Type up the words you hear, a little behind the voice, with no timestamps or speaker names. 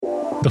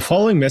The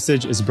following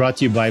message is brought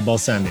to you by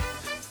Balsamiq.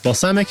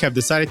 Balsamiq have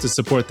decided to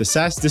support the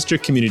SAS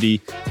District community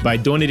by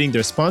donating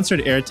their sponsored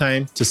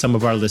airtime to some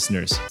of our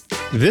listeners.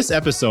 This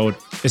episode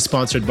is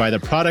sponsored by the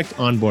Product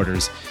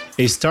Onboarders,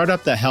 a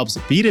startup that helps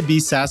B2B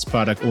SaaS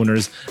product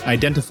owners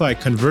identify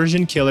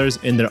conversion killers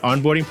in their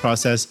onboarding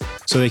process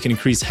so they can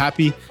increase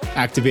happy,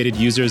 activated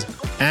users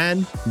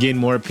and gain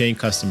more paying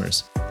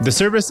customers. The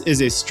service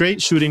is a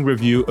straight shooting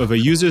review of a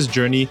user's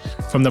journey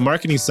from the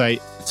marketing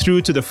site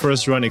through to the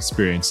first run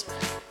experience.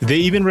 They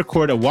even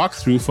record a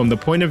walkthrough from the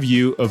point of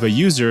view of a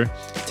user,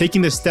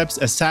 taking the steps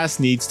a SaaS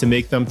needs to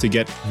make them to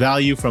get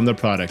value from the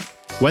product.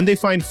 When they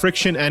find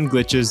friction and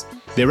glitches,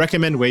 they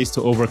recommend ways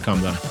to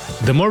overcome them.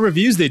 The more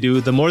reviews they do,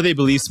 the more they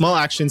believe small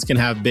actions can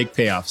have big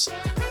payoffs.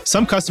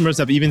 Some customers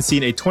have even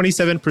seen a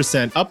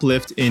 27%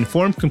 uplift in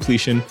form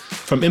completion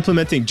from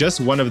implementing just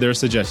one of their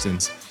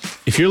suggestions.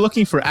 If you're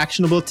looking for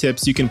actionable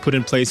tips you can put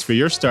in place for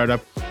your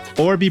startup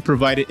or be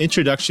provided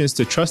introductions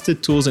to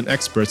trusted tools and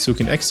experts who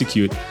can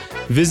execute,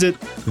 visit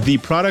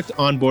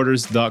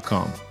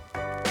theproductonboarders.com.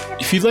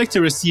 If you'd like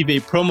to receive a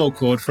promo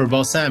code for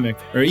Balsamiq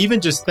or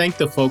even just thank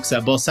the folks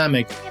at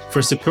Balsamiq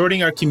for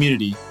supporting our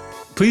community,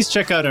 please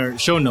check out our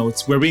show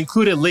notes where we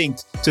include a link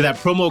to that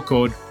promo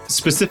code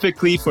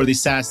specifically for the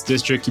SAS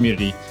District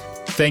community.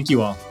 Thank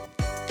you all.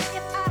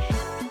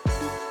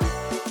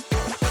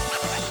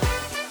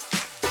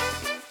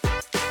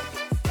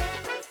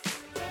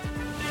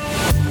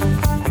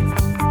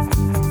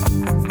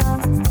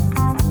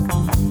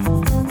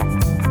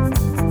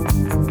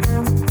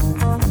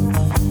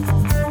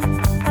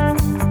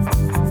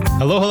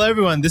 Hello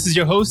everyone, this is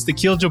your host,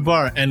 Akil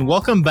Jabbar, and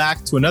welcome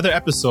back to another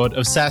episode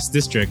of SAS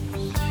District.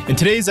 In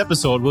today's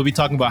episode, we'll be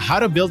talking about how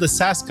to build a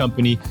SaaS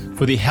company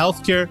for the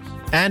healthcare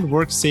and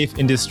WorkSafe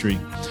industry.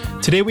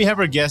 Today we have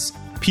our guest,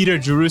 Peter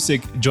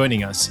Jurusik,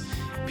 joining us.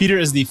 Peter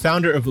is the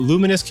founder of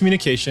Luminous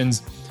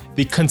Communications,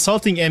 the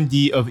consulting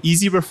MD of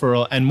Easy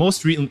Referral, and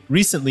most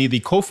recently, the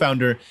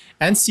co-founder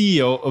and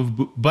CEO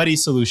of Buddy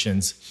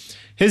Solutions.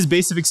 His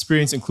base of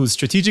experience includes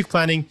strategic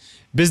planning,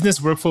 business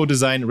workflow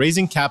design,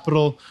 raising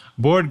capital,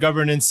 board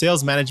governance,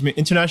 sales management,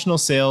 international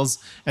sales,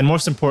 and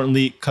most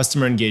importantly,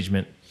 customer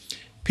engagement.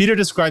 Peter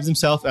describes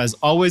himself as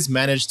always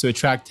managed to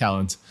attract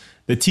talent.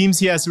 The teams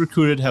he has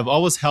recruited have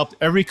always helped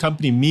every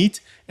company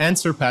meet and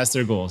surpass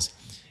their goals.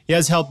 He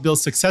has helped build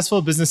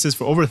successful businesses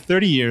for over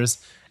 30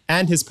 years,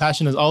 and his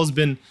passion has always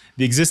been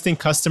the existing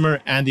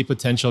customer and the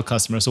potential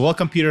customer. So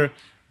welcome, Peter.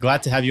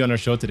 Glad to have you on our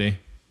show today.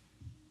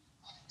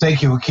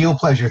 Thank you, Akil.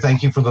 Pleasure.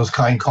 Thank you for those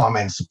kind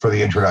comments for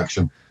the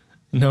introduction.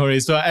 No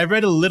worries. So I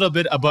read a little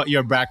bit about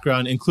your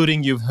background,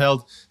 including you've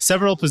held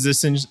several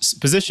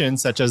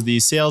positions such as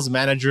the sales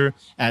manager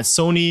at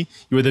Sony.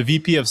 You were the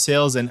VP of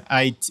sales and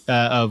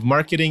of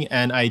marketing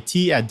and IT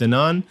at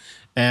Danone,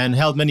 and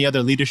held many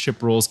other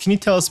leadership roles. Can you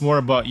tell us more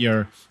about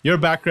your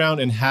background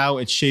and how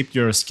it shaped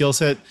your skill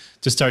set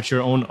to start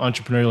your own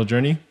entrepreneurial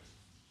journey?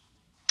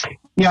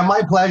 Yeah,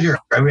 my pleasure.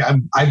 I mean,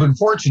 I've been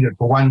fortunate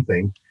for one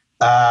thing.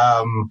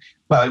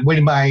 But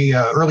in my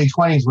early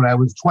 20s, when I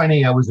was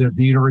 20, I was at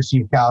the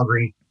University of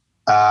Calgary.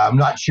 I'm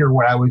not sure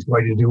what I was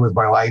going to do with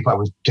my life. I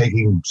was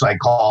taking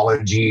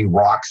psychology,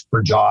 rocks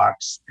for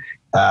jocks,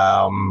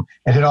 and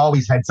had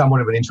always had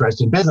somewhat of an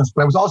interest in business.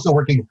 But I was also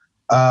working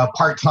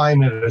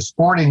part-time at a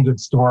sporting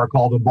goods store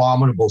called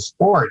Abominable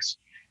Sports.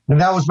 And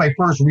that was my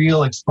first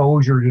real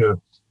exposure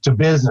to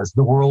business,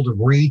 the world of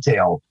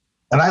retail.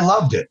 And I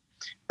loved it.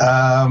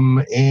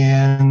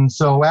 And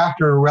so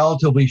after a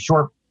relatively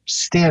short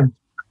stint,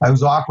 I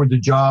was offered the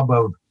job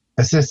of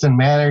assistant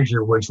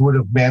manager, which would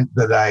have meant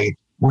that I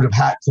would have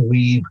had to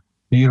leave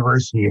the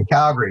University of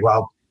Calgary.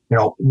 Well,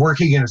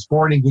 working in a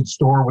sporting goods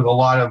store with a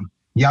lot of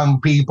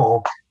young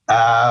people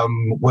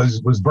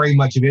was very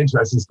much of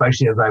interest,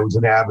 especially as I was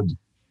an avid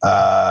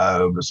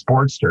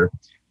sportster.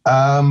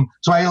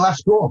 So I left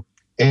school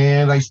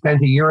and I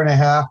spent a year and a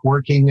half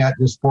working at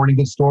this sporting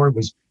goods store. It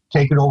was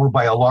taken over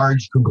by a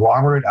large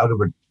conglomerate out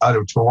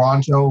of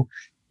Toronto.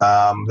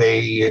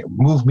 They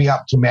moved me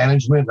up to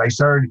management. I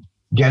started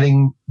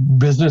getting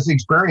business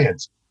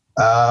experience.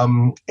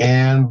 And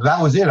that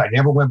was it. I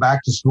never went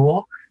back to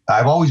school.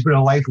 I've always been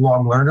a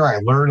lifelong learner.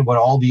 I learn about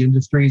all the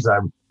industries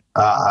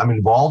I'm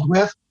involved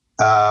with.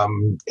 But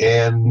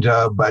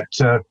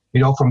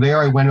from there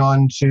I went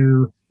on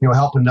to,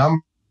 help a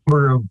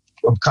number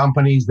of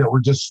companies that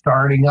were just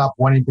starting up.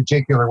 One in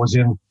particular was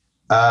in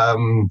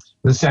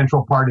the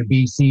central part of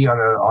BC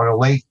on a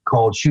lake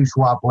called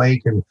Shuswap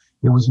Lake, and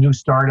it was a new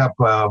startup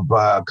of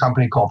a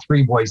company called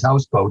Three Boys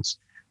Houseboats,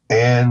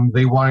 and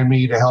they wanted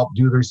me to help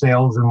do their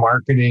sales and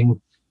marketing,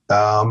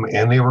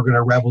 and they were going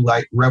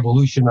to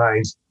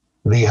revolutionize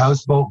the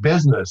houseboat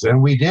business,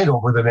 and we did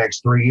over the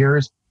next 3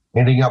 years,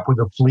 ending up with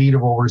a fleet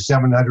of over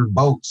 700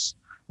 boats.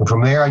 And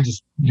from there, I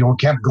just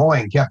kept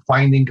going, kept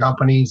finding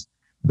companies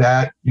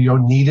that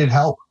needed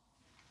help.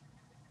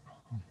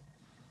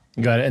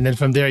 Got it. And then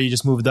from there, you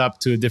just moved up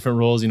to different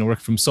roles,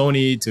 worked from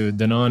Sony to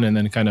Danone, and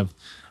then kind of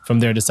from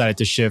there decided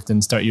to shift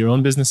and start your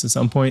own business at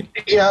some point?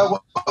 Yeah,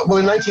 well,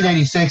 in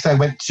 1986, I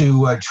went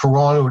to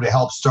Toronto to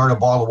help start a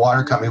bottled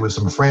water company with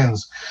some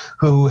friends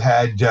who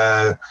had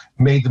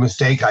made the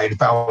mistake I had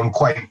found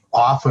quite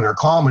often or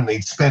common.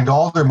 They'd spend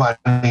all their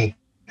money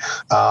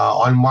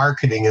on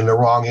marketing in the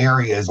wrong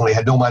areas when they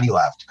had no money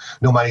left.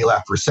 No money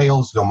left for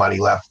sales, no money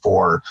left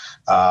for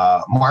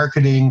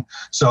marketing.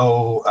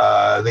 So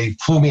they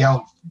flew me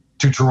out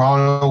to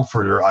Toronto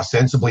for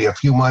ostensibly a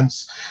few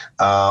months.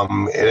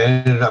 It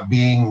ended up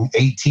being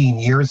 18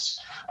 years.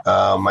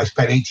 I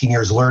spent 18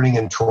 years learning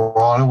in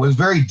Toronto. It was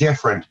very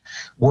different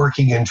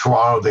working in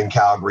Toronto than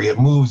Calgary. It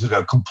moves at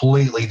a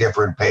completely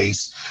different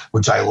pace,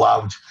 which I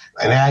loved.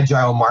 An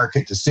agile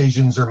market,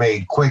 decisions are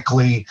made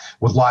quickly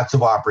with lots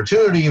of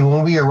opportunity. And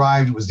when we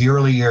arrived, it was the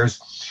early years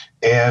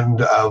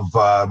of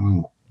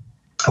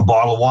a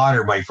bottle of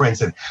water. My friend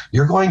said,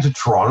 "You're going to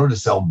Toronto to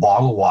sell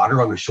bottled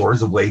water on the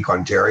shores of Lake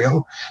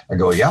Ontario?" I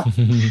go, "Yeah."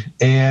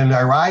 And I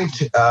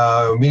arrived,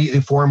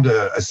 immediately formed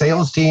a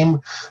sales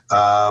team.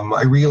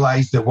 I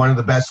realized that one of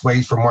the best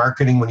ways for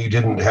marketing when you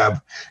didn't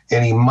have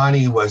any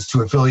money was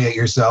to affiliate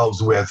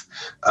yourselves with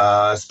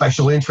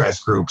special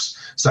interest groups,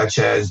 such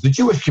as the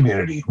Jewish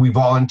community. We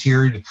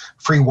volunteered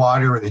free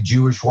water at the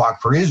Jewish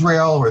Walk for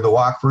Israel or the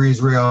Walk for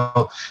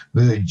Israel,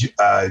 the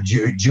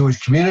Jewish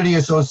Community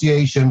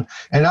Association,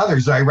 and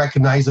others. I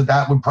recognized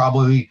that would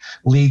probably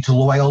lead to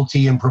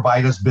loyalty and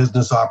provide us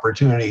business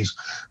opportunities,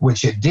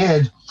 which it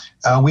did.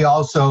 I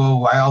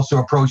also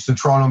approached the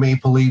Toronto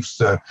Maple Leafs,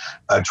 the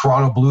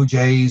Toronto Blue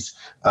Jays,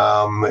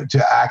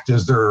 to act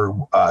as their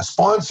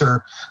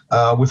sponsor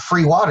with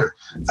free water.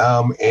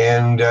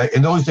 And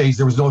in those days,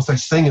 there was no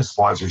such thing as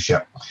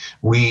sponsorship.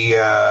 We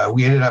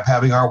ended up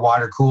having our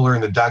water cooler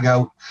in the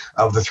dugout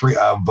of the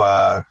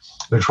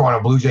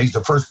Toronto Blue Jays,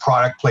 the first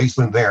product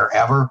placement there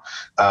ever.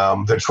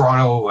 The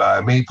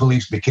Toronto Maple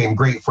Leafs became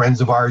great friends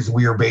of ours.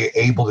 We were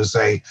able to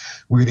say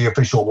we're the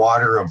official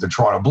water of the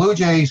Toronto Blue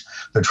Jays,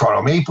 the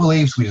Toronto Maple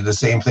Leafs. We did the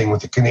same thing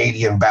with the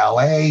Canadian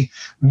Ballet,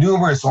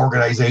 numerous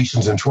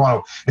organizations in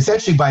Toronto.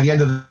 Essentially, by the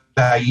end of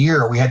that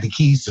year, we had the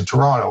keys to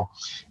Toronto.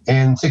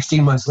 And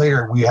 16 months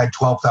later, we had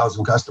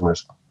 12,000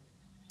 customers.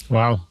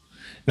 Wow.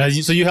 Now,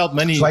 so you help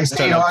many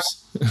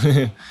startups.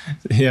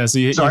 Yeah, so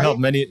you help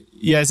many.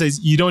 Yeah, it says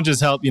you don't just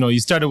help, you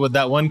started with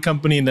that one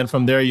company, and then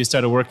from there you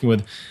started working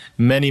with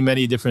many,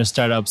 many different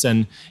startups.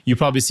 And you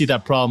probably see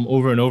that problem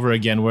over and over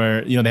again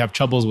where, they have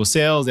troubles with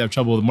sales, they have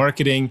trouble with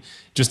marketing,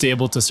 just to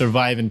able to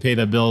survive and pay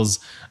the bills.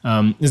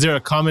 Is there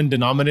a common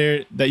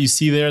denominator that you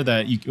see there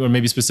or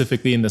maybe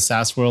specifically in the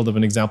SaaS world of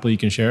an example you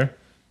can share?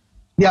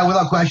 Yeah,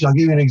 without question. I'll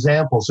give you an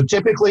example. So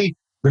typically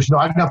there's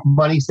not enough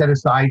money set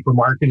aside for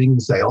marketing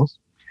and sales.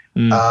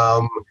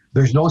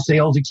 There's no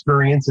sales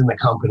experience in the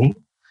company.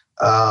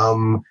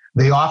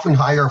 They often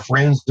hire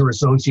friends or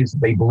associates that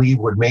they believe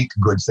would make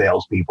good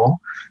salespeople.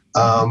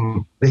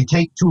 They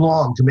take too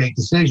long to make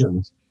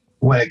decisions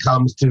when it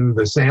comes to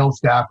the sales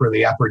staff or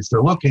the efforts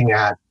they're looking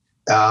at.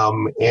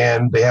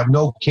 And they have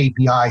no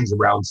KPIs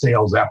around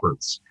sales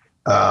efforts,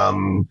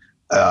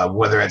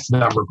 whether it's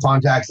number of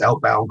contacts,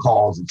 outbound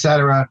calls,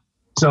 etc.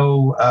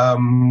 So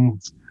an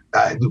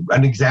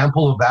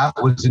example of that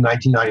was in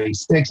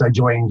 1996. I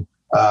joined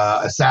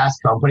a SaaS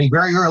company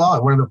very early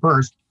on, one of the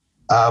first,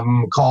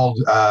 called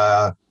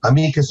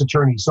Amicus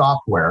Attorney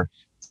Software,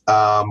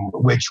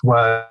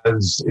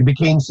 it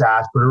became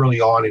SaaS, but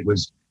early on it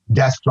was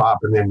desktop,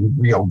 and then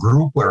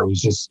groupware was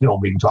just still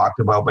being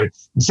talked about, but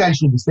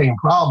essentially the same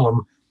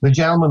problem. The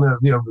gentleman,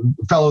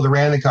 the fellow that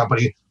ran the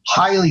company,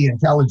 highly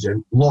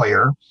intelligent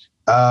lawyer,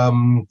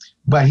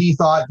 but he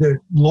thought that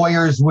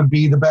lawyers would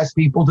be the best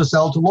people to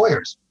sell to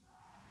lawyers.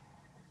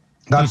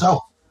 Not so.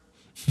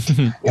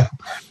 Yeah.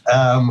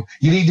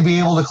 You need to be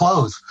able to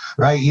close,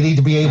 right? You need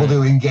to be able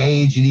to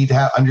engage. You need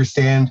to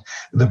understand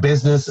the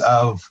business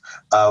of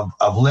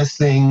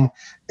listening.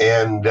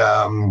 And,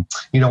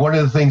 one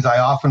of the things I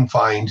often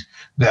find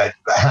that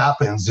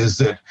happens is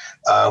that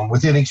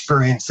with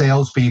inexperienced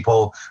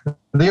salespeople,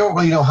 they don't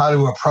really know how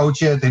to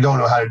approach it. They don't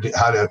know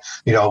how to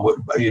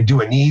do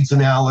a needs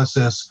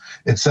analysis,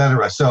 et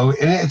cetera. So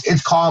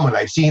it's common.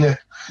 I've seen it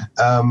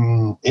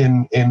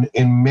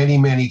in many,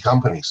 many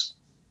companies.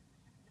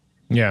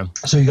 Yeah.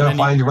 So you got to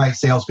find the right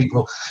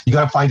salespeople. You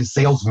got to find a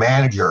sales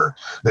manager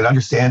that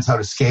understands how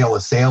to scale a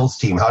sales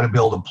team, how to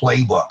build a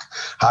playbook,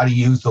 how to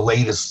use the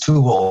latest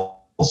tools.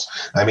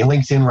 I mean,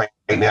 LinkedIn right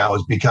now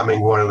is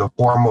becoming one of the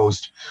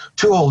foremost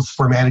tools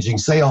for managing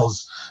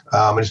sales,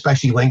 and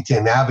especially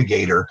LinkedIn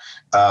Navigator.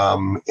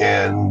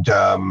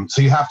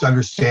 So you have to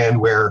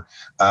understand where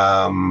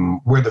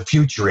the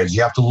future is.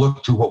 You have to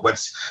look to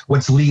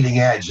what's leading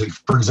edge. Like,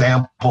 for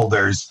example,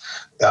 there's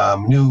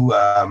new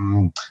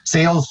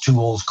sales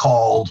tools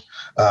called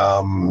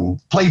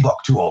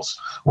playbook tools,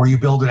 where you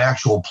build an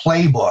actual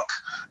playbook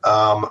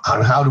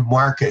on how to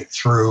market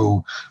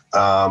through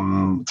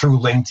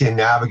LinkedIn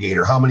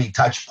Navigator, how many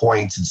touch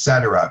points, et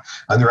cetera,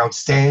 and they're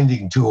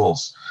outstanding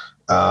tools.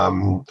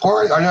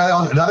 Or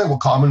another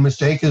common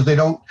mistake is they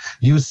don't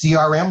use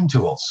CRM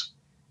tools.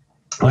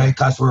 right?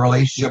 Customer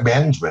relationship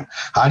management.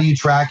 How do you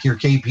track your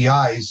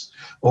KPIs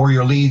or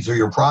your leads or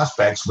your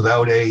prospects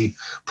without a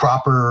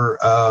proper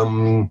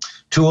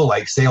tool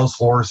like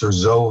Salesforce or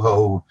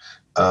Zoho,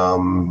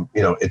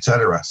 et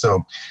cetera?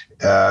 So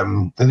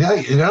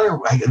the other,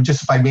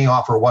 just if I may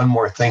offer one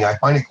more thing, I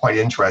find it quite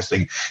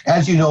interesting.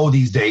 As you know,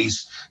 these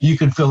days, you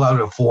can fill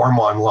out a form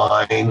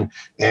online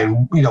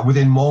and,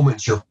 within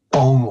moments, your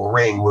phone will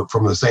ring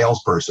from the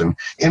salesperson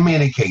in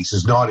many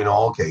cases, not in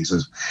all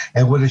cases.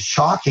 And what is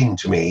shocking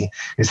to me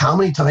is how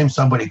many times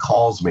somebody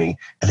calls me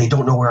and they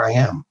don't know where I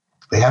am.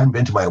 They haven't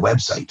been to my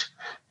website.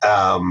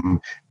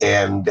 One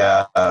of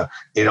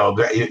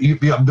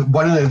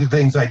the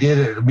things I did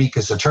at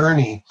Amicus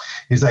Attorney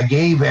is I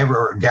gave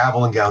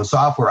Gavel and Gown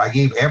Software, I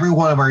gave every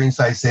one of our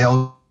inside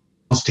sales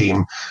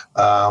team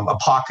a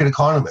pocket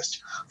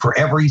economist for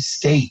every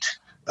state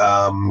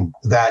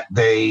that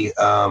they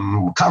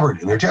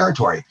covered in their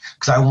territory,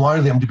 because I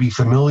wanted them to be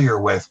familiar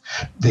with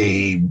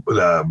the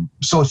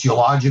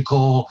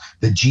sociological,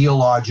 the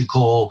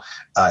geological,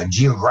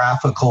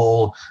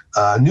 geographical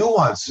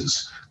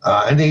nuances.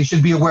 And they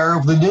should be aware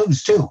of the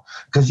news too,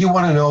 because you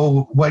want to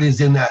know what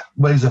is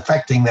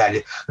affecting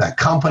that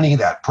company,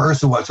 that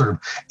person, what sort of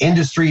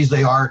industries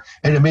they are,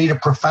 and it made a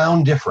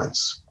profound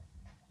difference.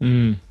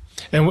 Mm.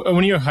 And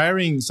when you're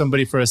hiring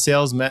somebody for a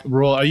sales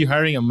role, are you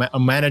hiring a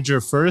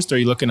manager first, or are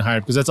you looking to hire?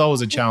 Because that's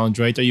always a challenge,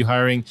 right? Are you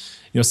hiring,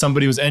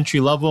 somebody who's entry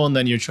level and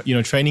then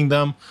you're training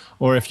them,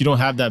 or if you don't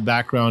have that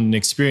background and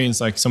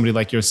experience, like somebody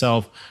like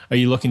yourself, are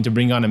you looking to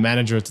bring on a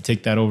manager to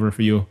take that over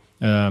for you?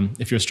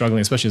 If you're struggling,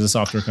 especially as a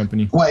software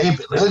company? Well,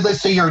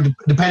 let's say you're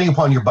depending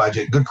upon your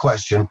budget. Good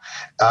question.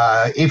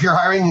 If you're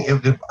hiring,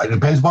 it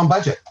depends upon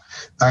budget.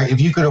 If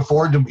you can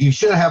afford to, you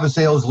should have a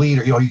sales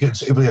leader.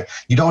 If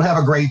you don't have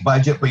a great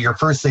budget, but your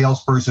first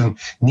salesperson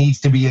needs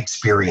to be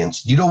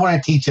experienced. You don't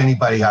want to teach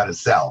anybody how to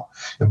sell.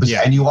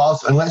 Yeah. And you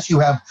also, unless you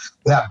have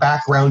that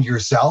background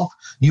yourself,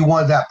 you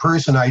want that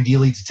person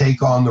ideally to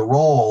take on the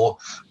role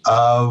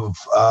of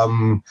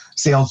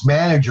sales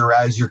manager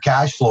as your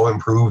cash flow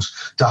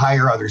improves, to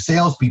hire other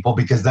salespeople,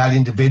 because that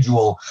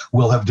individual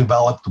will have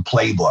developed the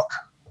playbook.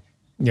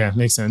 Yeah,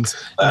 makes sense.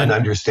 And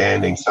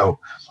understanding. So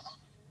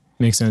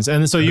makes sense.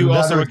 And so you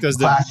also worked as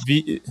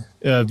the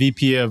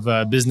VP of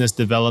Business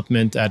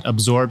Development at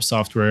Absorb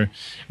Software,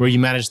 where you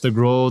managed to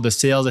grow the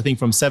sales, I think,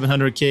 from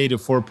 700K to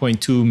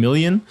 4.2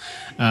 million.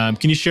 Can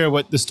you share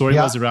what the story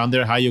was around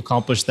there, how you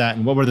accomplished that,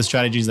 and what were the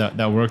strategies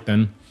that worked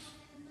then?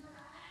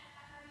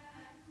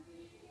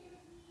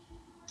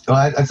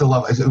 Well, it's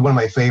one of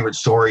my favorite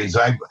stories.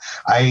 I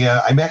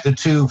met the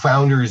two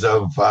founders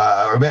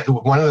I met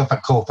one of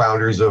the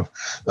co-founders of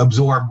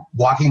Absorb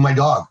walking my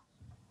dog.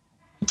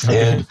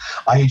 Okay. And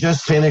I had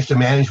just finished a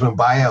management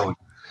buyout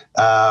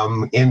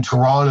in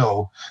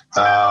Toronto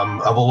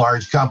of a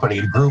large company,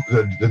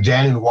 the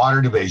Dannon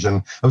Water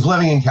Division. I was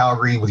living in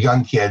Calgary with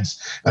young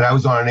kids, and I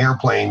was on an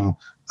airplane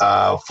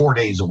 4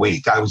 days a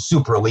week. I was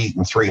super elite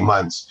in 3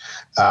 months.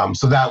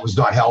 So that was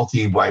not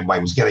healthy. I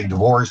was getting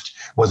divorced,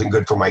 wasn't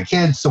good for my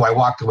kids. So I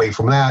walked away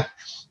from that.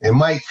 And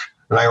Mike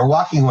and I were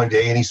walking one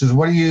day, and he says,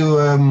 what do you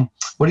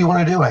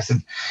want to do? I said,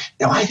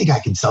 I think I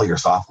can sell your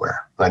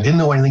software. And I didn't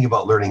know anything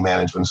about learning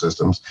management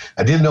systems.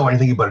 I didn't know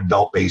anything about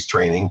adult-based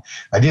training.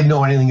 I didn't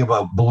know anything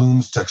about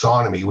Bloom's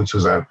taxonomy, which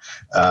was a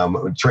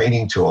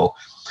training tool.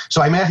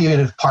 So I met him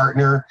and his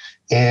partner,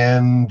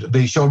 and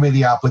they showed me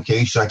the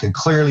application. I could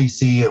clearly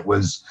see it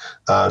was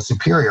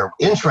superior.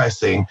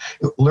 Interesting,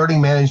 learning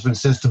management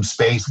system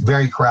space,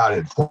 very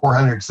crowded,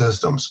 400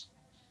 systems.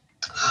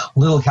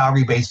 Little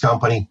Calgary-based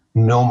company,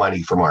 no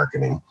money for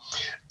marketing.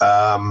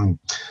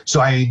 So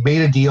I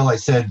made a deal. I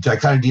said,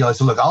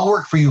 look, I'll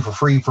work for you for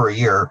free for a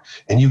year,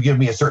 and you give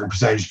me a certain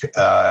percentage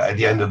at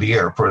the end of the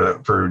year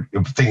for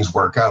if things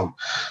work out.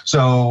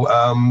 So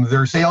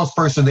their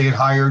salesperson they had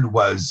hired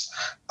was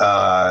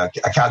a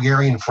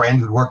Calgarian friend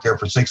who'd worked there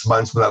for 6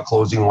 months without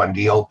closing one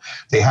deal.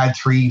 They had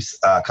 3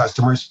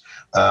 customers,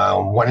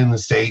 one in the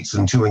States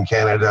and 2 in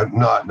Canada,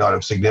 not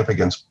of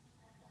significance.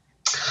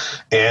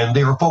 And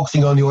they were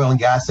focusing on the oil and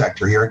gas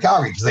sector here in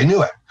Calgary because they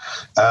knew it.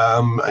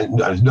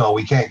 No,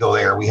 we can't go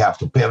there. We have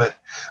to pivot.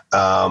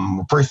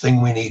 First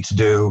thing we need to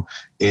do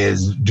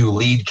is do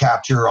lead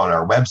capture on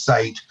our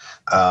website.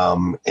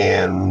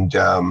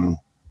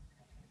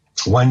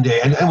 One day,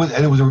 and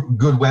it was a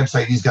good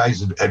website these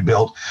guys had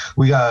built.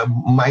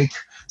 Mike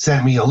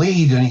sent me a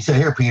lead, and he said,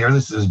 "Here, Peter,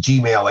 this is a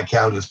Gmail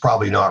account. It's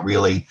probably not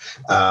really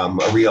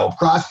a real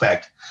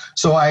prospect."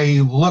 So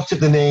I looked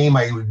at the name,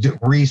 I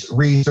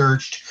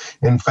researched,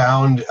 and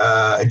found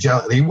a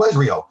gentleman. He was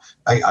real.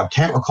 I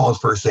can't recall his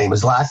first name.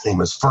 His last name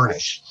was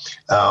Furnish,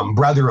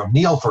 brother of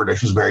Neil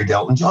Furnish, who's married to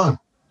Elton John.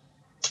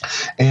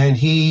 And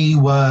he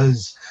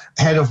was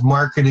head of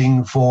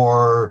marketing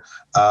for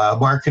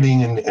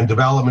marketing and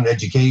development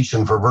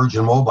education for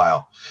Virgin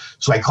Mobile.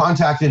 So I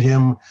contacted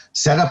him,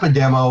 set up a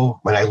demo.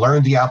 When I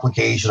learned the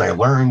application, I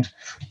learned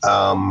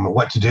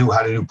what to do,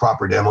 how to do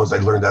proper demos. I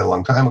learned that a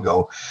long time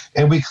ago.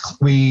 And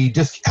we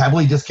just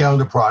heavily discounted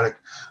the product,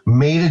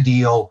 made a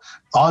deal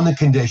on the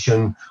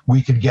condition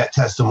we could get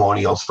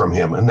testimonials from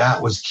him. And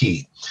that was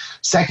key.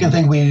 Second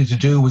thing we needed to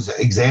do was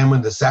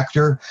examine the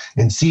sector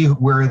and see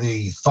where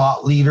the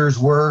thought leaders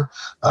were,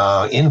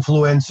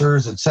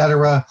 influencers,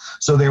 etc.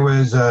 So there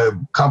was a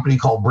company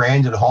called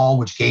Brandon Hall,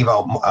 which gave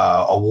out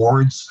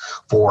awards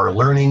for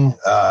learning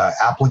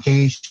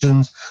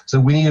applications.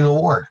 So we need an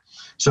award.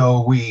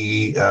 So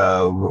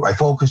I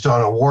focused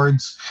on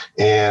awards,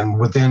 and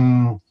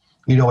within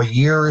a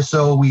year or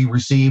so, we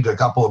received a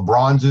couple of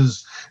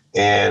bronzes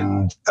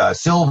and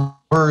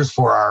silvers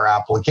for our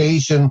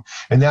application,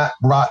 and that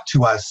brought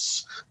to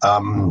us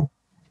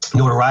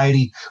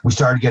notoriety. We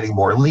started getting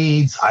more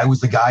leads. I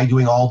was the guy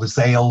doing all the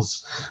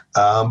sales,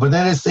 but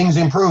then as things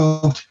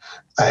improved,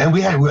 and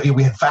we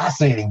had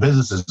fascinating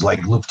businesses like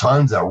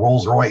Lufthansa,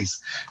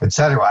 Rolls-Royce,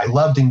 etc. I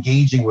loved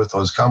engaging with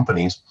those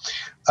companies.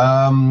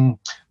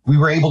 We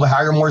were able to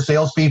hire more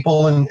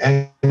salespeople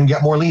and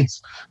get more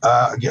leads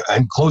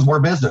and close more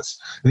business.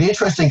 The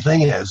interesting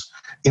thing is,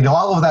 in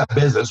all of that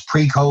business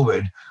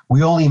pre-COVID,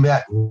 we only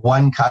met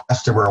one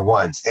customer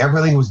once.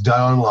 Everything was done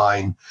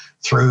online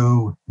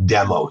through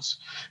demos.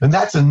 And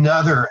that's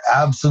another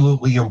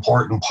absolutely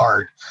important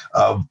part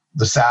of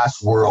the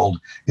SaaS world,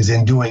 is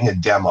in doing a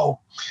demo.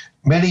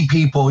 Many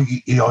people,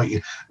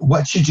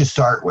 what should you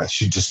start with?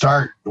 Should you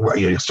start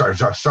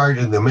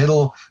in the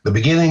middle, the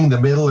beginning, the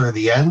middle, or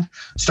the end?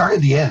 Start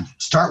at the end.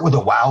 Start with a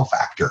wow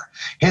factor.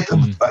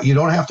 You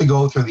don't have to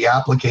go through the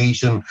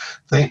application,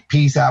 think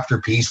piece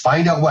after piece.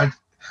 Find out what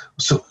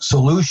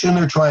solution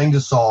they're trying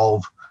to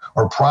solve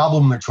or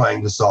problem they're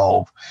trying to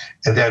solve,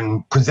 and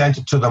then present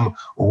it to them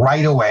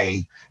right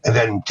away, and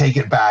then take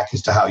it back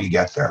as to how you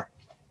get there.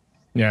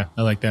 Yeah,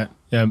 I like that.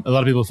 Yeah, a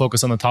lot of people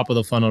focus on the top of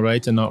the funnel,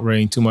 right? And not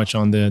worrying too much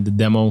on the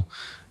demo.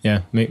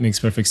 Yeah, makes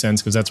perfect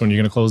sense, because that's when you're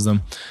going to close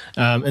them.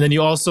 And then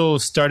you also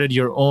started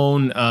your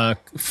own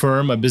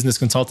firm, a business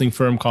consulting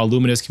firm called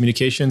Luminous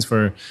Communications,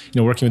 for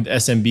working with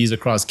SMBs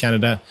across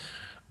Canada.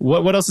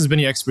 What else has been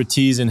your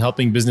expertise in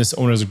helping business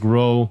owners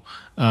grow,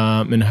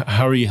 and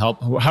how are you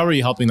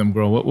helping them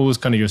grow? What was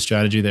kind of your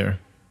strategy there?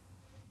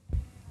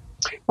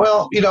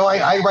 Well,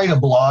 I write a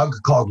blog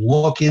called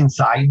Look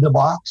Inside the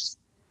Box.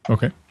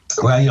 Okay.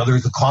 Well,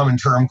 there's a common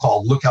term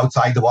called look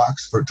outside the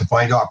box to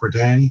find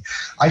opportunity.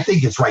 I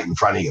think it's right in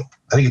front of you.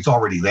 I think it's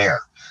already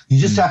there. You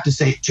just have to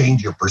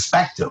change your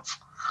perspective,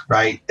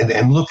 right?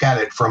 And look at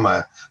it from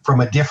a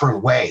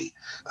different way.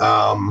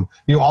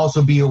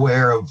 Also be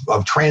aware of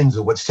trends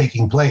of what's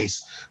taking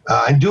place,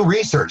 and do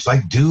research.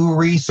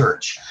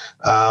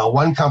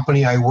 One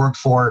company I worked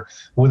for,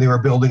 when they were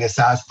building a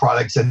SaaS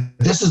product, said,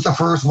 "This is the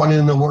first one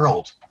in the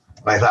world."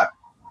 And I thought,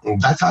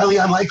 that's highly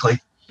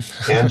unlikely.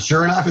 And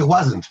sure enough, it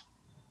wasn't.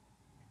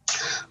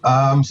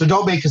 So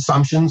don't make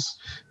assumptions.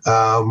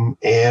 I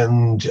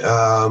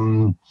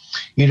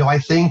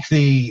think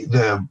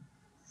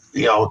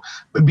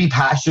be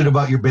passionate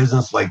about your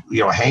business,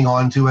 hang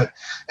on to it,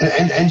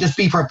 and just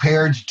be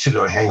prepared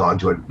to hang on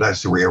to it.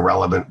 That's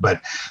irrelevant,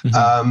 but,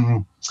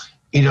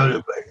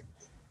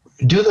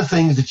 do the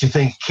things that you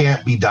think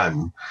can't be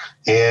done.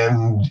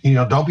 And,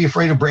 don't be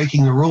afraid of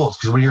breaking the rules,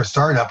 because when you're a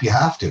startup, you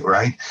have to,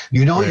 right?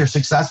 You're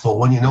successful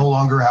when you no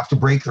longer have to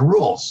break the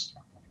rules.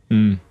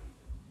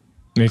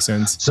 Makes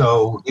sense.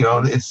 So,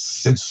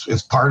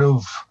 it's part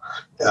of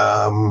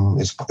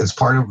it's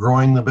part of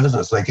growing the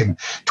business. Like in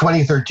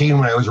 2013,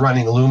 when I was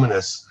running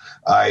Luminous,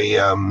 we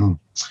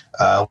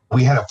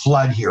had a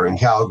flood here in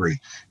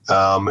Calgary,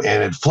 and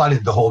it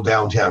flooded the whole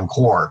downtown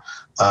core.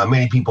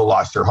 Many people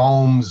lost their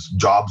homes,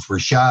 jobs were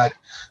shut.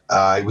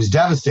 It was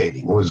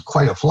devastating. It was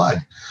quite a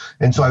flood.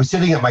 And so I was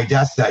sitting at my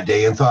desk that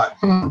day and thought,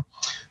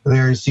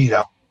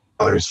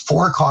 there's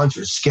 4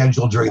 concerts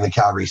scheduled during the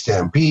Calgary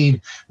Stampede.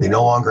 They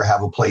no longer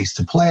have a place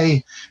to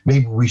play.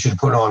 Maybe we should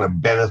put on a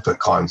benefit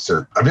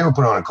concert. I've never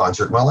put on a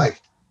concert in my life.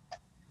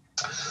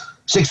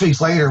 6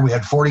 weeks later, we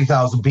had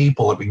 40,000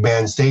 people at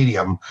McMahon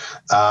Stadium,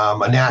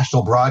 a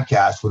national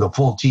broadcast with a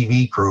full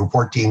TV crew,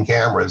 14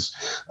 cameras.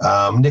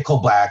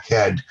 Nickelback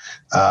had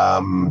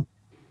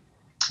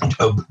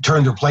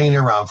turned their plane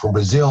around from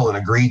Brazil and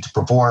agreed to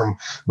perform.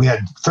 We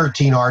had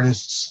 13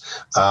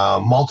 artists,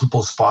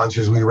 multiple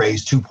sponsors. We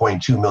raised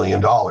 $2.2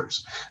 million.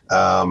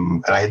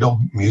 And I had no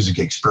music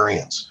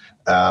experience.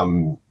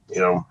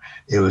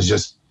 It was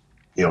just,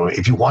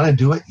 if you want to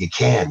do it, you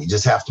can. You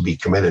just have to be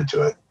committed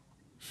to it.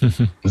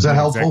 Was that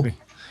helpful? Exactly.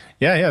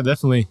 Yeah,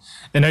 definitely.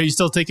 And are you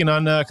still taking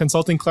on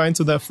consulting clients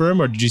with that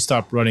firm, or did you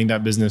stop running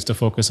that business to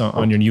focus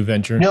on your new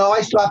venture? No,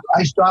 I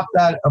stopped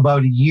that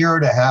about a year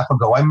and a half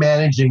ago. I'm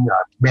managing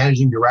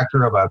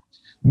director of a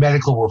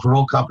medical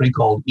referral company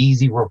called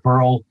Easy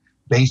Referral,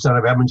 based out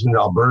of Edmonton,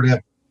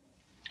 Alberta.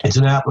 It's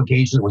an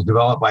application that was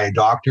developed by a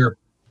doctor.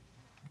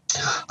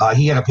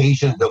 He had a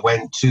patient that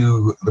went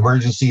to the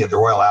emergency at the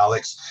Royal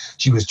Alex.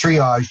 She was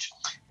triaged,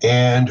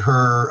 and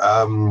her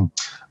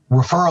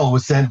referral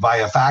was sent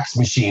via fax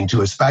machine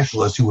to a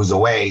specialist who was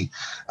away,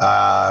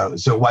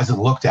 so it wasn't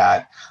looked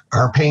at.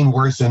 Her pain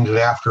worsened, and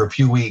after a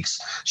few weeks,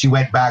 she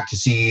went back to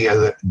see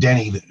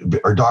Denny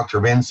or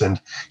Dr. Vincent.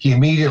 He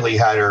immediately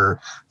had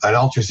her an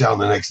ultrasound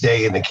the next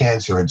day, and the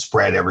cancer had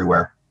spread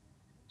everywhere.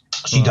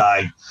 She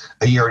died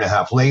a year and a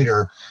half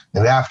later,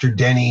 and after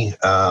Denny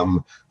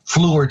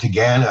flew her to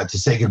Ghana to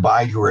say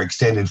goodbye to her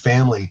extended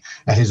family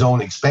at his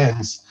own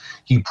expense,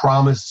 he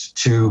promised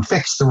to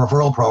fix the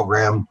referral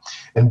program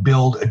and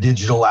build a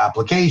digital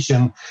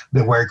application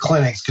that where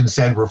clinics can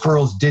send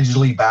referrals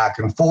digitally back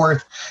and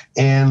forth,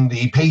 and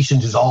the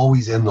patient is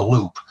always in the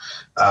loop.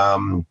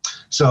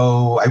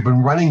 So I've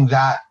been running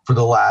that for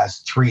the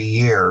last 3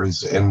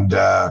 years, and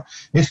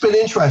it's been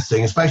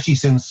interesting, especially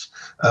since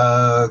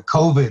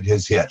COVID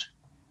has hit.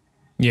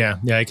 Yeah,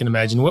 I can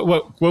imagine.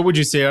 What would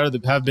you say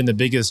have been the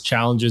biggest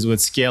challenges with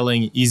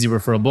scaling Easy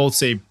Referral, both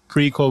say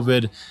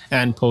pre-COVID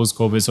and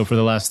post-COVID? So for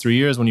the last 3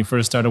 years when you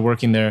first started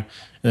working there, and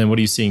then what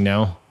are you seeing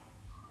now?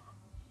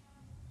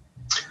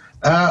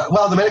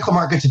 Well, the medical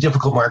market's a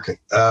difficult market.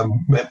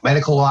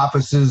 Medical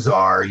offices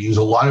use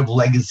a lot of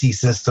legacy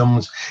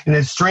systems, and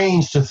it's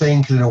strange to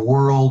think in a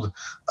world,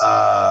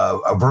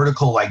 a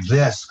vertical like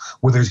this,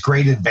 where there's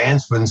great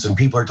advancements and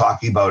people are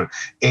talking about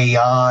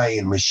AI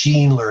and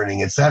machine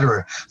learning, et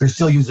cetera, they're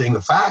still using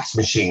the fax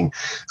machine.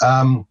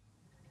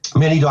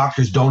 Many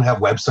doctors don't have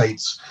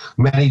websites.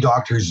 Many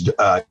doctors,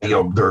 their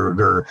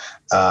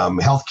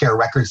healthcare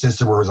record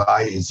system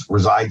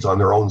resides on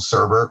their own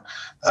server,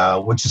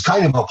 which is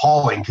kind of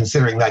appalling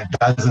considering that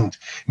doesn't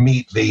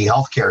meet the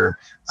healthcare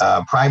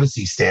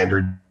privacy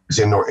standards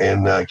in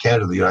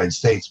Canada, the United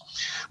States.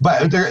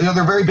 But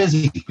they're very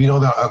busy.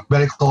 The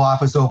medical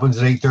office opens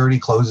at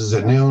 8:30, closes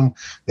at noon.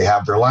 They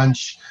have their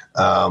lunch.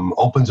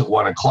 Opens at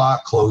 1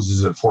 o'clock,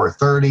 closes at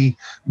 4:30.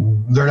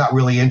 They're not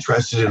really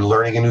interested in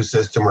learning a new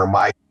system or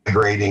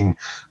migrating,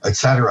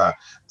 etc.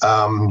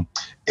 And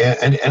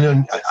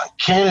in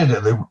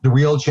Canada, the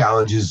real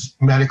challenge is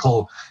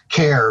medical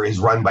care is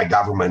run by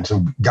government,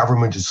 and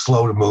government is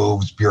slow to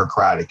move, it's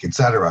bureaucratic,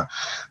 etc.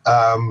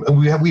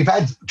 And we've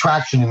had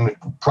traction in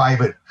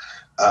private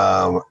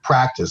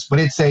practice, but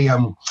it's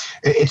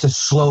a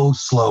slow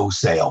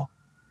sale.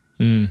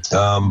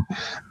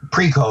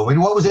 Pre-COVID,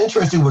 what was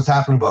interesting, what's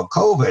happened about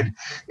COVID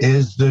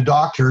is the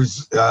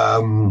doctors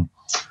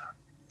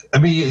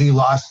immediately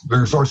lost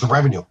their source of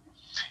revenue.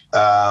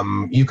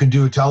 You could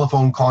do a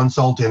telephone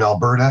consult in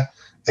Alberta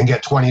and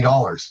get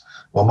 $20.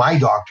 Well, my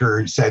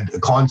doctor said a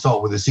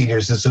consult with a senior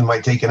assistant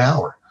might take an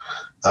hour.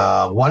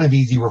 One of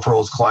Easy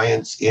Referral's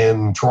clients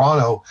in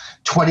Toronto,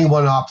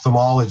 21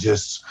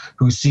 ophthalmologists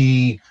who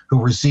receive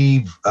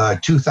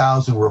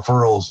 2,000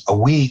 referrals a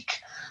week,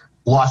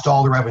 lost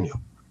all the revenue.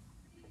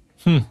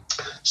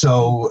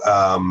 So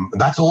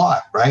that's a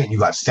lot, right? You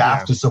got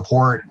staff to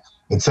support,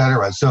 et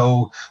cetera.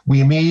 So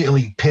we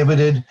immediately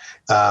pivoted,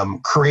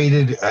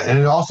 created, and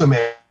it also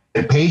meant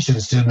that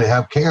patients didn't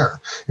have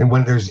care. And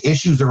when there's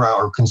issues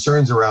around or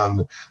concerns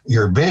around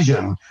your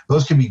vision,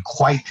 those can be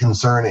quite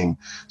concerning.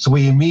 So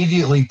we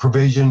immediately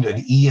provisioned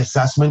an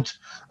e-assessment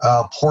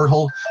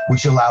portal,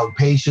 which allowed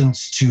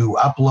patients to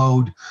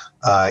upload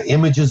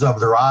images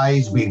of their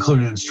eyes. We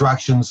included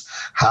instructions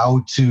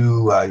how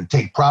to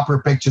take proper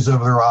pictures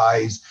of their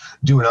eyes,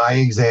 do an eye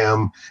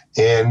exam,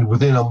 and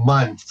within a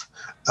month,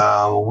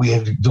 we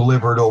had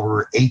delivered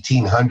over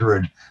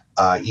 1,800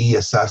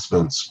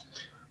 e-assessments.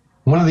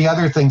 One of the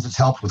other things that's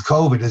helped with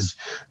COVID is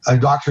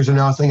doctors are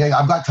now saying, hey,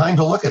 I've got time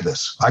to look at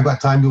this. I've got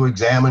time to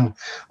examine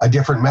a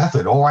different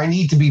method, or I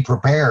need to be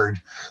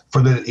prepared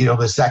for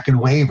the second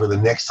wave or the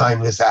next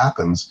time this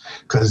happens,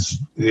 because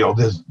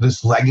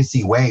this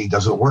legacy way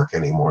doesn't work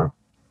anymore.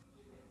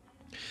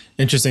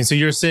 Interesting. So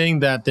you're saying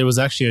that there was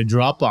actually a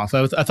drop off.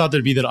 I thought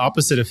there'd be the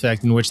opposite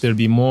effect in which there'd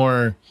be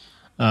more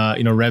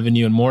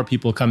revenue and more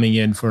people coming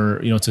in for,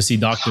 to see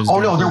doctors. Oh,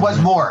 no, there was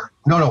more.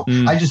 No.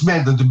 I just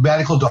meant that the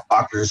medical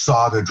doctors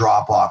saw the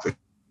drop off in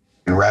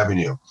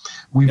revenue.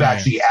 We've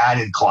actually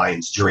added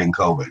clients during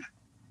COVID.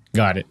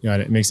 Got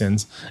it. Makes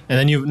sense. And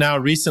then you've now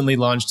recently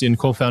launched and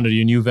co-founded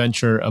your new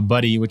venture,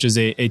 Buddy, which is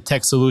a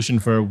tech solution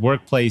for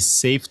workplace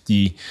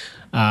safety.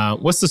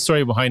 What's the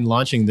story behind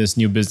launching this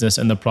new business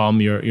and the problem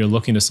you're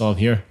looking to solve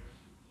here?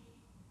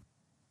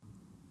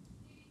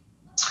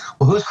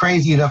 Well, who's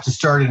crazy enough to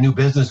start a new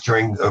business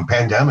during a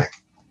pandemic?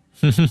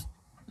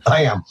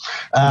 I am.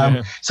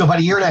 So about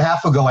a year and a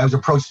half ago, I was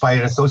approached by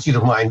an associate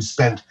of mine who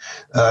spent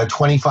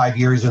 25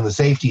 years in the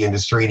safety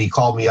industry, and he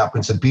called me up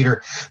and said,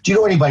 Peter, do you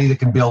know anybody that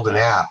can build an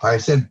app? I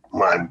said,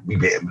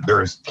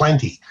 there's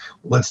plenty.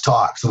 Let's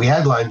talk. So we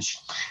had lunch,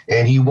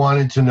 and he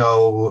wanted to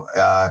know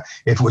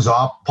if it was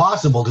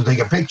possible to take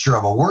a picture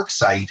of a work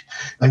site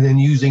and then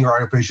using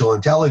artificial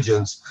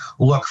intelligence,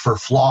 look for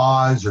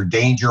flaws or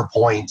danger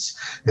points,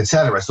 et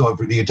cetera. So if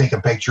you take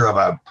a picture of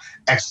a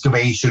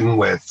excavation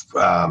with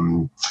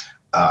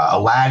a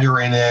ladder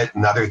in it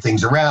and other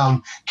things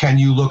around, can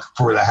you look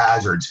for the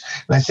hazards?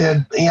 And I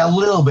said, yeah, a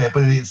little bit,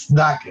 but it's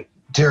not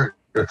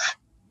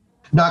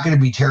not going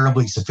to be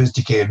terribly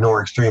sophisticated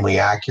nor extremely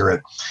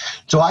accurate.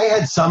 So I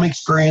had some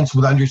experience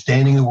with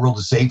understanding the world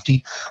of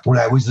safety when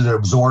I was at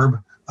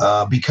Absorb,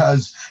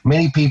 because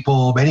many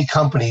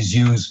companies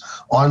use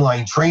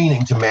online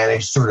training to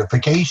manage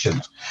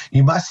certifications.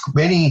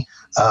 Many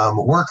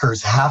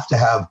workers have to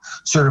have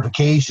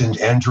certification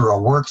to enter a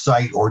work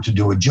site or to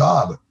do a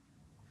job.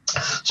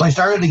 So I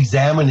started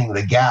examining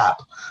the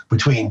gap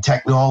between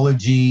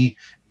technology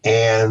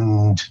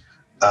and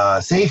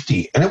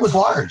safety, and it was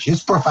large.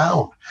 It's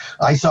profound.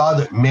 I saw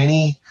that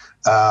many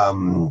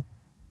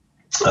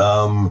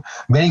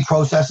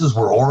processes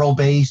were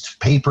oral-based,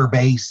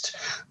 paper-based,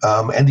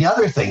 and the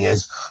other thing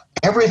is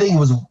everything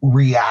was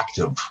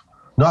reactive,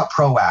 not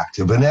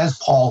proactive. And as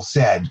Paul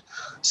said,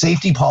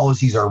 safety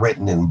policies are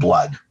written in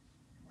blood.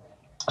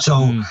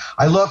 So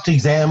I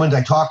examined,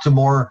 I talked to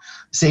more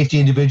safety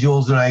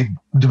individuals, and I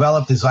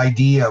developed this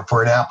idea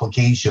for an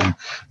application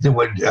that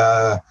would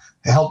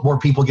help more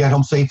people get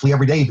home safely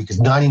every day, because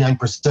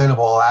 99% of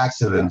all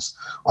accidents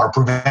are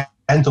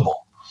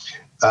preventable.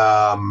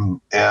 And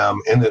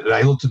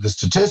I looked at the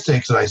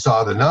statistics and I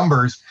saw the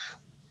numbers.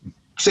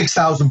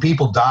 6,000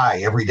 people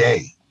die every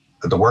day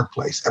at the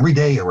workplace, every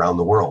day around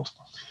the world.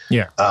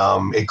 Yeah.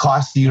 It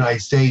costs the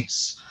United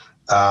States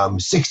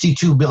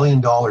 $62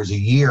 billion a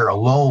year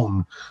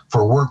alone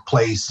for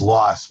workplace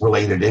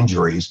loss-related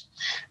injuries.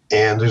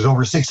 And there's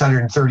over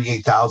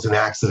 638,000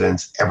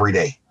 accidents every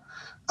day.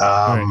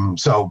 Right.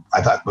 So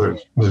I thought,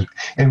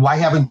 and why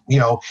haven't,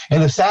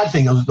 and the sad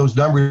thing is those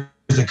numbers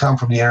that come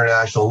from the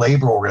International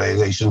Labor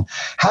Organization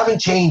haven't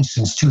changed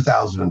since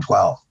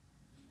 2012.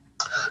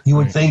 You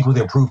would think with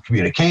improved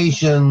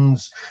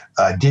communications,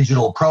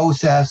 digital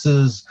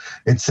processes,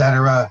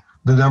 etc.,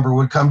 the number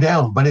would come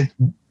down, but it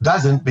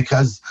doesn't,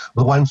 because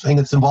the one thing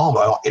that's involved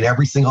in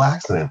every single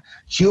accident,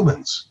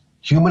 human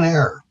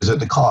error is at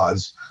the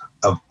cause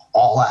of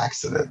all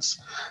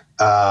accidents.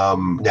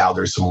 Now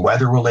there's some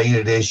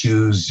weather-related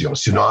issues,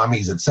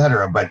 tsunamis,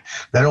 etc., but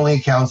that only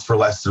accounts for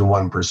less than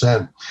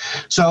 1%.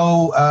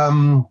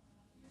 So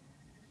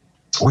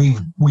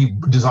we've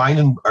designed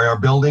and are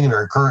building and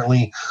are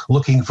currently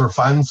looking for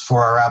funds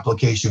for our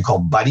application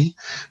called Buddy.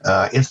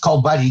 It's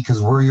called Buddy because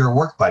we're your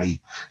work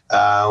buddy.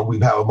 We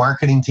have a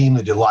marketing team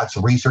that did lots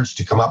of research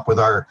to come up with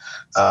our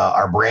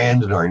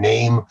brand and our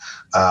name.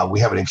 We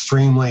have an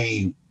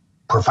extremely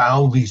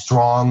profoundly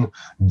strong,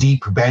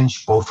 deep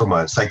bench, both from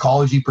a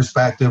psychology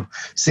perspective,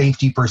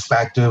 safety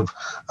perspective.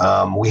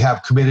 We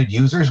have committed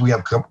users. We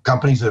have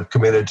companies that have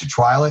committed to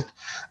trial it.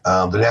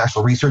 The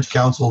National Research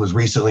Council has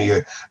recently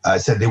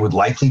said they would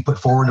likely put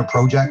forward a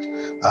project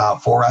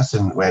for us,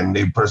 and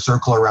they put a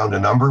circle around a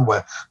number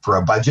for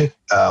a budget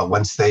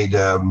once they'd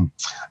done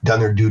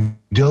their due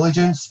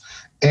diligence.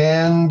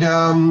 And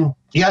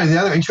the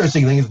other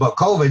interesting thing is about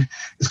COVID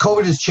is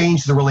COVID has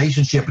changed the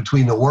relationship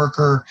between the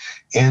worker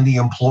and the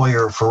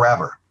employer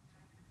forever.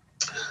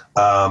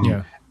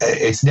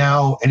 It's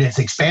now, and it's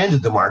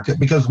expanded the market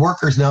because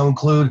workers now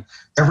include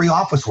every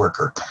office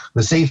worker.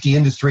 The safety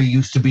industry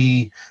used to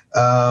be,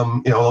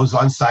 those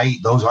on site,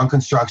 those on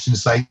construction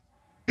sites,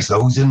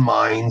 those in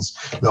mines,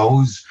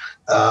 those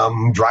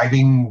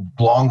driving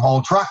long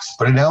haul trucks,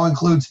 but it now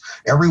includes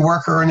every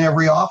worker in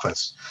every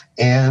office.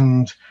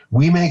 And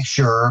we will make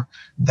sure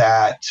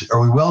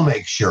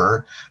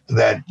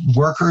that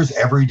workers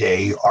every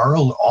day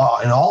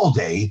all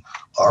day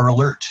are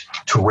alert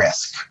to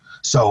risk.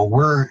 So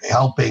we're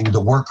helping the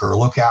worker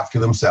look after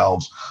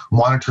themselves,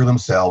 monitor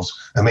themselves,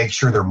 and make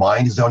sure their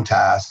mind is on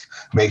task,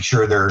 make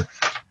sure they're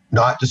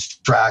not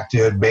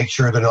distracted, make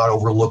sure they're not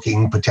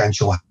overlooking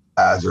potential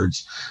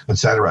hazards,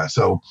 etc.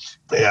 So,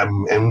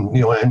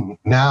 and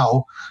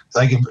now,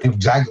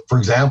 for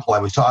example, I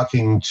was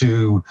talking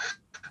to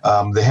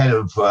the head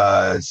of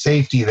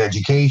safety and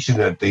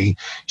education at the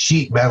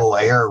Sheet Metal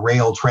Air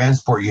Rail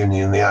Transport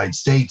Union in the United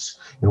States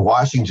in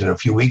Washington a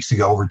few weeks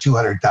ago, over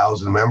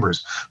 200,000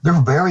 members.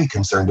 They're very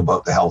concerned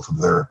about the health of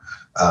their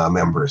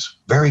members,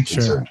 very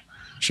concerned.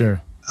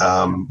 Sure.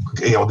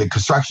 The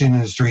construction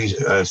industry's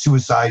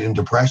suicide and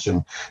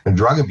depression and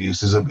drug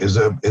abuse is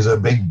a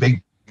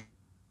big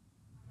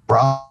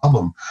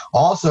problem.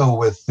 Also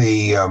with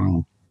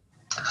the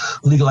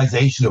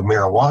legalization of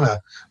marijuana,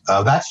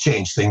 that's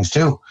changed things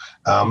too.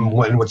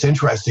 What's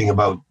interesting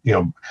about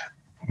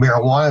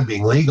marijuana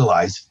being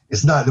legalized,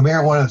 it's not the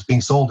marijuana that's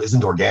being sold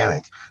isn't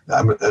organic.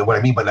 What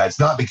I mean by that, it's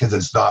not because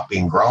it's not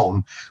being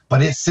grown,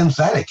 but it's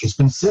synthetic. It's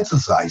been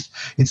synthesized.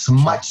 It's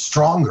much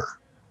stronger.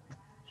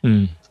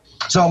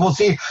 So we'll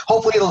see.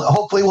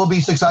 Hopefully we'll be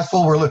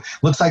successful.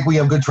 Looks like we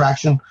have good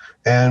traction,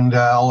 and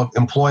I'll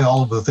employ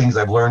all of the things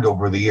I've learned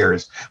over the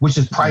years, which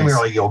is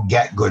primarily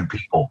get good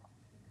people.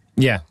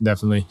 Yeah,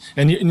 definitely.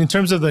 And in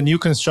terms of the new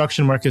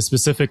construction market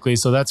specifically,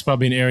 so that's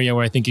probably an area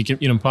where I think you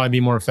can probably be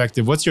more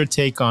effective. What's your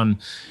take on,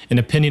 an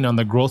opinion on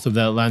the growth of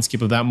that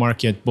landscape of that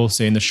market, both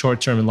say in the short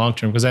term and long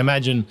term? Because I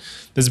imagine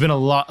there's been a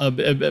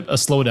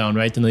slowdown,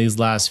 right, in these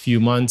last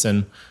few months,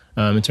 and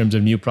in terms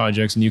of new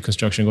projects and new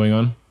construction going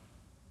on.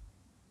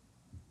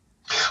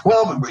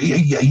 Well,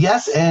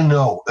 yes and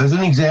no. As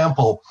an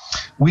example,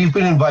 we've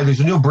been invited. There's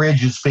a new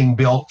bridge that's being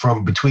built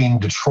from between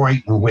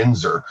Detroit and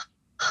Windsor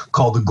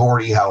called the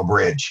Gordie Howe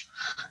Bridge.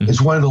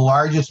 It's one of the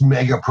largest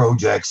mega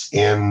projects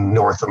in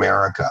North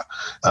America.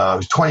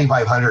 There's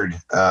 2,500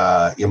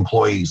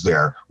 employees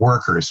there,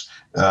 workers.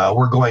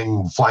 We're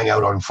flying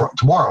out on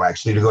tomorrow,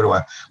 actually, to go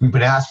to we've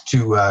been asked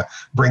to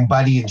bring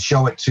Buddy and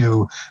show it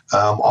to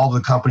all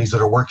the companies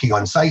that are working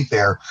on site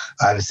there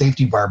at a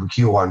safety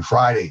barbecue on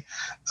Friday.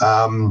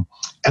 And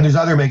there's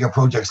other mega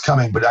projects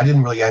coming, but I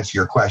didn't really answer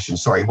your question.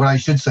 Sorry. What I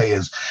should say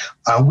is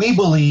we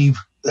believe,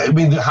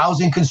 the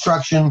housing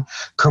construction,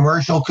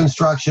 commercial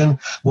construction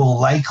will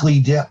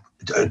likely dip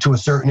to a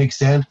certain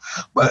extent,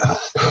 but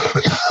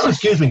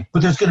excuse me,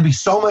 but there's going to be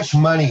so much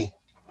money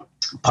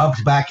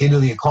pumped back into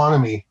the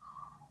economy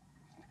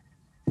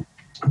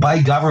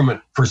by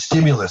government for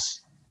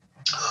stimulus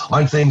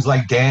on things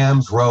like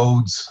dams,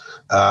 roads,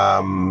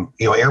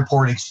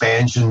 airport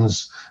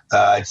expansions,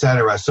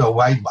 etc. So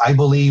I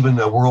believe in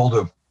the world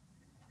of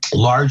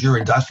larger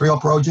industrial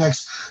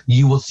projects,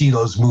 you will see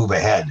those move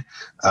ahead.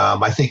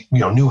 I think,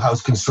 new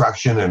house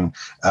construction and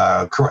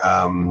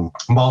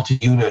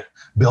multi-unit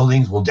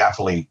buildings will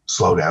definitely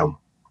slow down.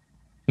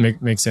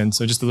 Makes sense.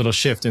 So just a little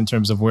shift in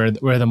terms of where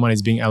the money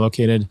is being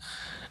allocated.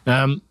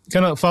 Last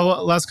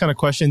kind of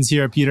questions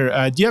here, Peter.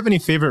 Do you have any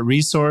favorite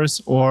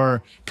resource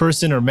or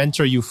person or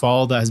mentor you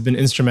follow that has been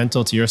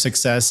instrumental to your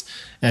success,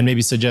 and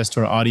maybe suggest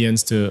to our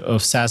audience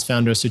of SaaS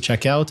founders to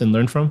check out and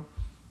learn from?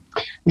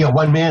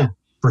 One man.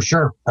 For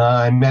sure.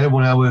 I met him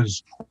when I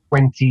was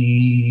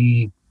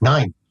 29.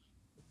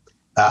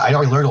 I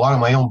already learned a lot on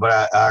my own,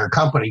 but our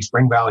company,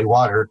 Spring Valley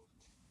Water,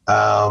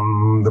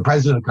 the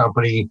president of the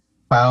company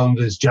found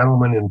this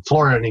gentleman in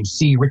Florida named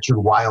C. Richard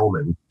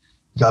Weilman,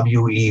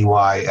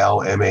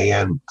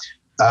 Weylman.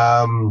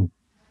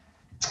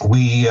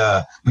 We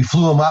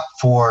flew him up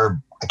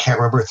for, I can't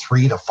remember,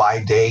 3 to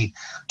 5 day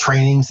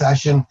training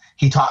session.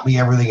 He taught me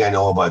everything I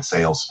know about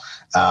sales.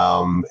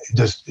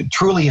 Just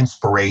truly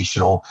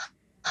inspirational.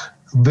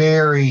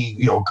 Very,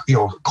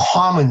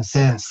 common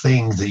sense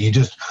things that you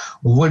just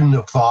wouldn't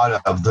have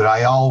thought of, that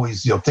I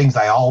always, things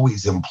I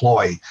always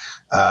employ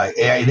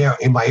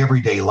in my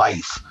everyday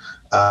life.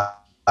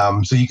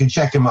 So you can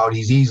check him out.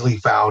 He's easily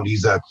found.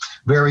 He's a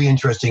very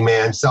interesting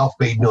man,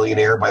 self-made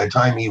millionaire. By the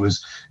time he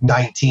was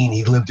 19,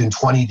 he lived in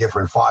 20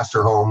 different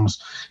foster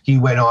homes. He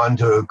went on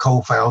to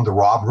co-found the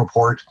Robb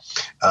Report,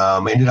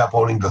 ended up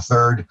owning the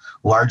 3rd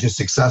largest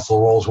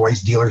successful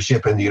Rolls-Royce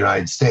dealership in the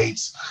United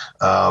States,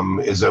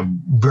 is a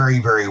very,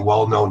 very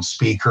well-known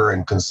speaker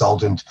and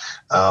consultant.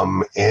 His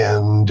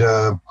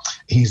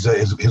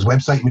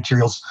website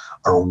materials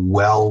are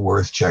well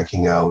worth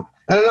checking out.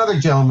 And another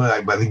gentleman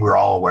I think we're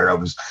all aware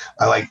of is,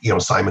 I like,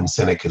 Simon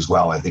Sinek as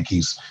well. I think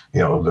he's,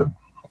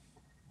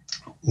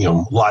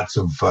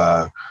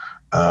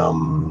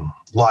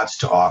 lots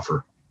to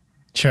offer.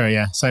 Sure,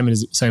 yeah. Simon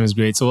is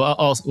great. So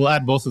we'll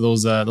add both of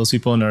those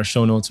people in our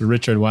show notes,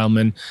 Richard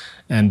Weilman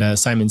and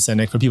Simon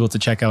Sinek, for people to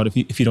check out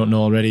if you don't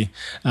know already.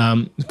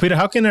 Peter,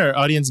 how can our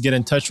audience get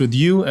in touch with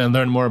you and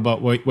learn more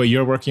about what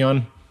you're working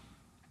on?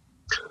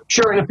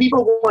 Sure. And if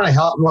people want to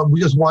help,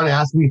 we just want to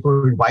ask me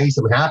for advice,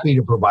 I'm happy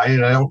to provide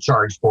it. I don't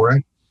charge for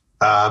it.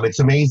 It's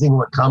amazing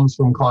what comes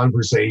from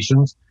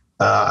conversations.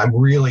 I'm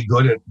really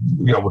good at,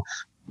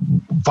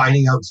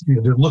 finding out,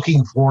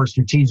 looking for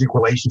strategic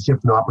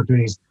relationships and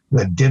opportunities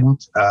that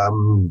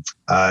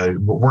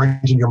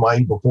weren't in your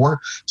mind before.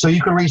 So you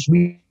can reach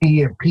me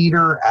at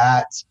Peter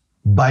at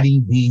Buddy,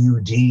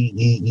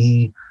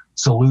 BUDEE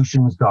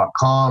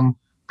solutions.com,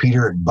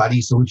 Peter at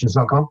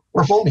buddysolutions.com,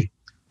 or phone me,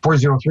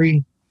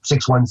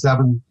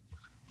 403-617-5277,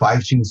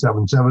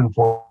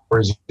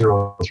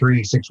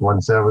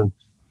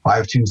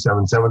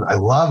 403-617-5277. I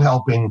love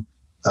helping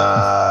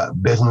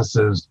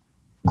businesses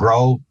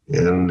grow,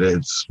 and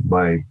it's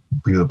the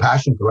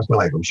passion for the rest of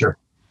my life, I'm sure.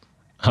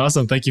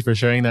 Awesome. Thank you for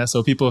sharing that.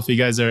 So people, if you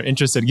guys are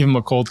interested, give him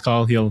a cold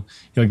call. He'll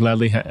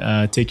gladly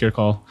take your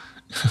call.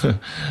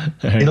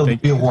 It'll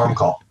be a warm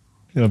call.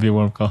 It'll be a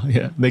warm call.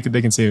 Yeah. They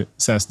can say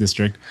SaaS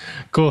District.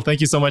 Cool.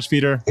 Thank you so much,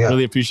 Peter. Yeah.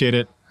 Really appreciate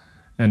it.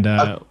 And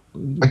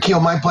Akil,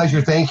 my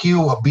pleasure. Thank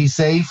you. Be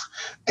safe.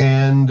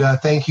 And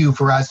thank you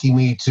for asking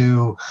me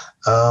to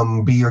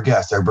be your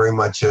guest. I very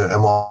much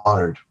am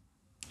honored.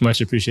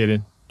 Much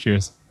appreciated.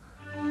 Cheers.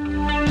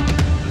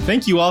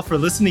 Thank you all for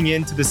listening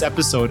in to this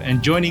episode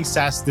and joining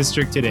SaaS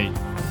District today.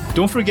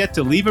 Don't forget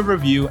to leave a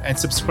review and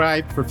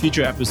subscribe for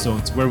future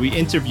episodes where we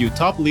interview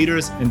top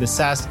leaders in the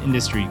SaaS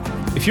industry.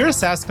 If you're a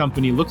SaaS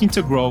company looking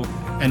to grow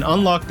and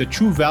unlock the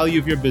true value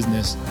of your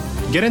business,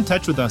 get in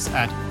touch with us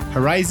at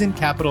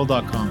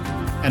horizoncapital.com.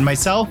 And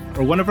myself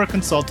or one of our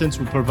consultants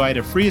will provide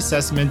a free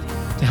assessment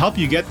to help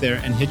you get there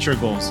and hit your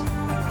goals.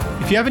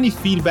 If you have any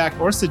feedback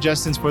or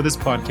suggestions for this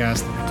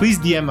podcast, please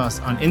DM us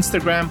on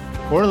Instagram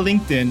or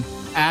LinkedIn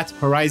at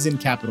Horizon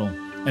Capital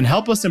and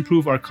help us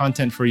improve our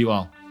content for you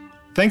all.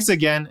 Thanks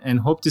again, and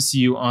hope to see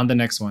you on the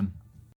next one.